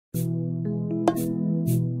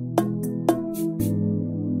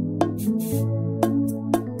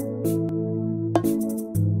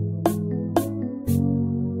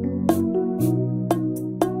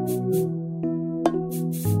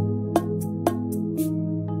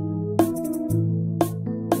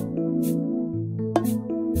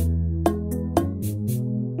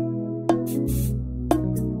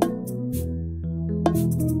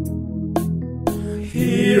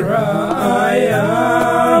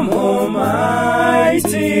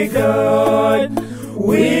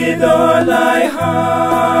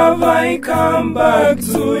have I come back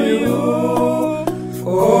to you.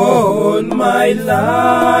 All my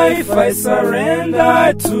life I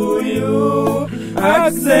surrender to you.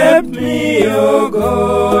 Accept me, O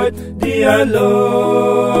God, dear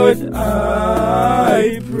Lord,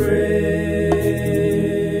 I pray.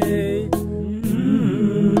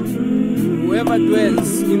 Whoever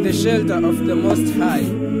dwells in the shelter of the Most High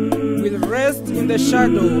will rest in the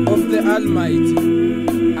shadow of the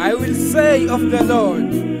Almighty. I will say of the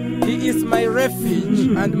Lord, He is my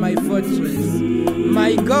refuge and my fortress,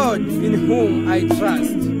 my God in whom I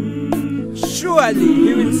trust. Surely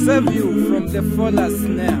He will save you from the fowler's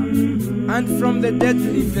snare and from the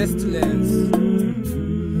deadly pestilence.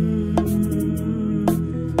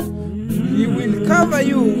 He will cover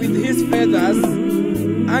you with His feathers,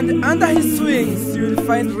 and under His wings you will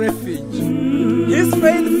find refuge. His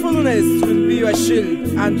faithfulness will be your shield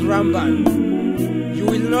and rampart. You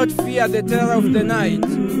will not fear the terror of the night,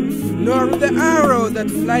 nor the arrow that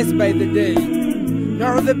flies by the day,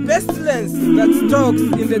 nor the pestilence that stalks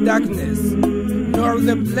in the darkness, nor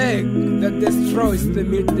the plague that destroys the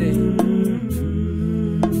midday.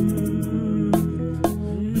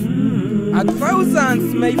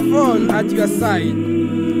 1,000 may fall at your side,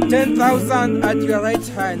 10,000 at your right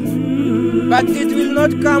hand, but it will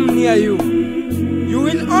not come near you. You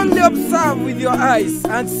will only observe with your eyes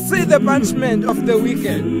and see the punishment of the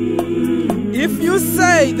wicked. If you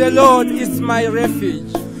say, the Lord is my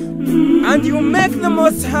refuge, and you make the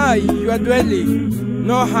Most High your dwelling,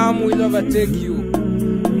 no harm will overtake you,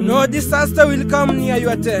 no disaster will come near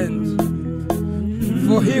your tent.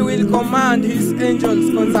 For He will command His angels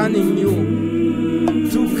concerning you,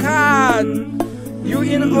 to guard you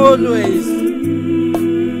in all ways.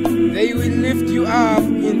 They will lift you up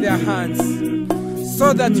in their hands,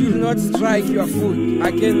 so that you will not strike your foot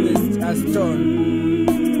against a stone.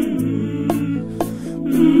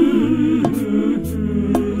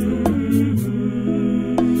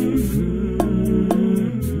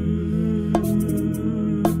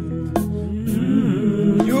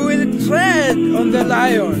 Tread on the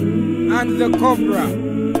lion and the cobra.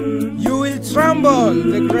 You will trample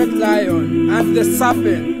the great lion and the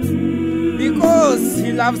serpent. Because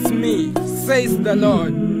He loves me, says the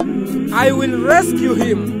Lord, I will rescue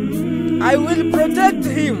him. I will protect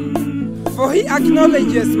him, for he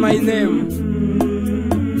acknowledges my name.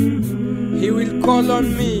 He will call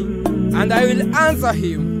on me, and I will answer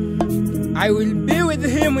him. I will be with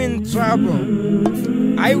him in trouble.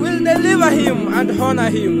 I will deliver him and honor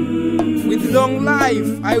him. With long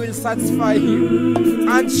life I will satisfy him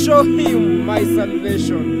and show him my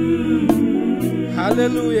salvation.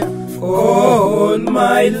 Hallelujah. All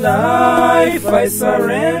my life I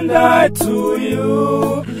surrender to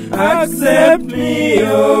you. Accept me,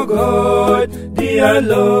 O God, dear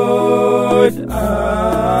Lord,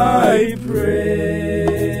 I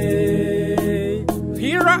pray.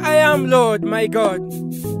 Here I am, Lord, my God.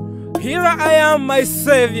 Here I am, my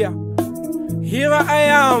Savior. Here I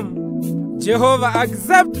am, Jehovah,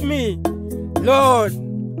 accept me, Lord,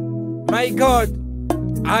 my God,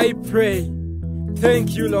 I pray.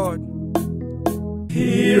 Thank you, Lord.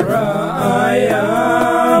 Here I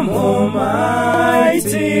am,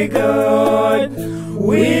 Almighty God,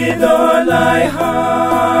 with all I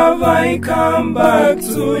have I come back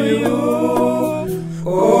to you.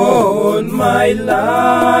 All my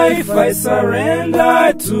life I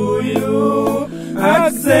surrender to you.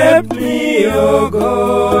 Accept me, O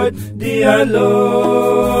God, dear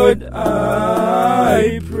Lord,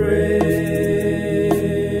 I pray.